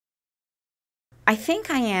I think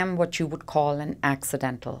I am what you would call an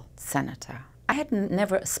accidental senator. I had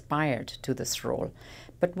never aspired to this role,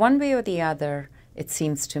 but one way or the other, it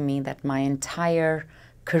seems to me that my entire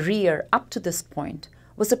career up to this point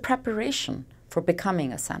was a preparation for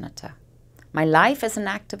becoming a senator. My life as an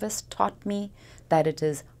activist taught me that it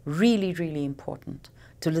is really, really important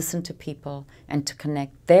to listen to people and to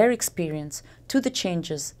connect their experience to the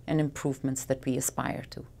changes and improvements that we aspire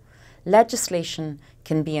to. Legislation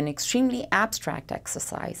can be an extremely abstract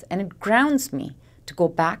exercise, and it grounds me to go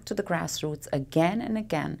back to the grassroots again and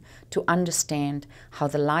again to understand how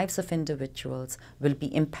the lives of individuals will be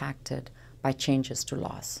impacted by changes to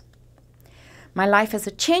laws. My life as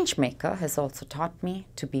a change maker has also taught me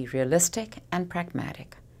to be realistic and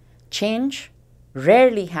pragmatic. Change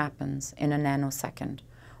rarely happens in a nanosecond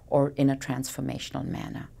or in a transformational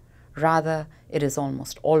manner. Rather, it is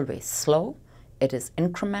almost always slow, it is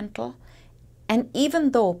incremental, and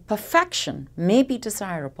even though perfection may be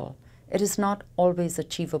desirable, it is not always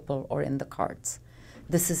achievable or in the cards.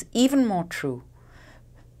 This is even more true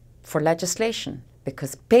for legislation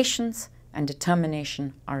because patience and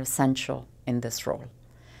determination are essential in this role.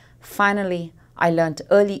 Finally, I learned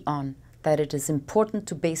early on that it is important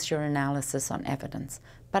to base your analysis on evidence,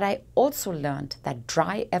 but I also learned that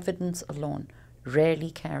dry evidence alone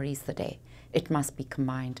rarely carries the day. It must be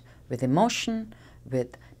combined with emotion,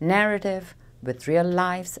 with narrative, with real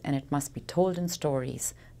lives, and it must be told in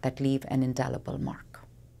stories that leave an indelible mark.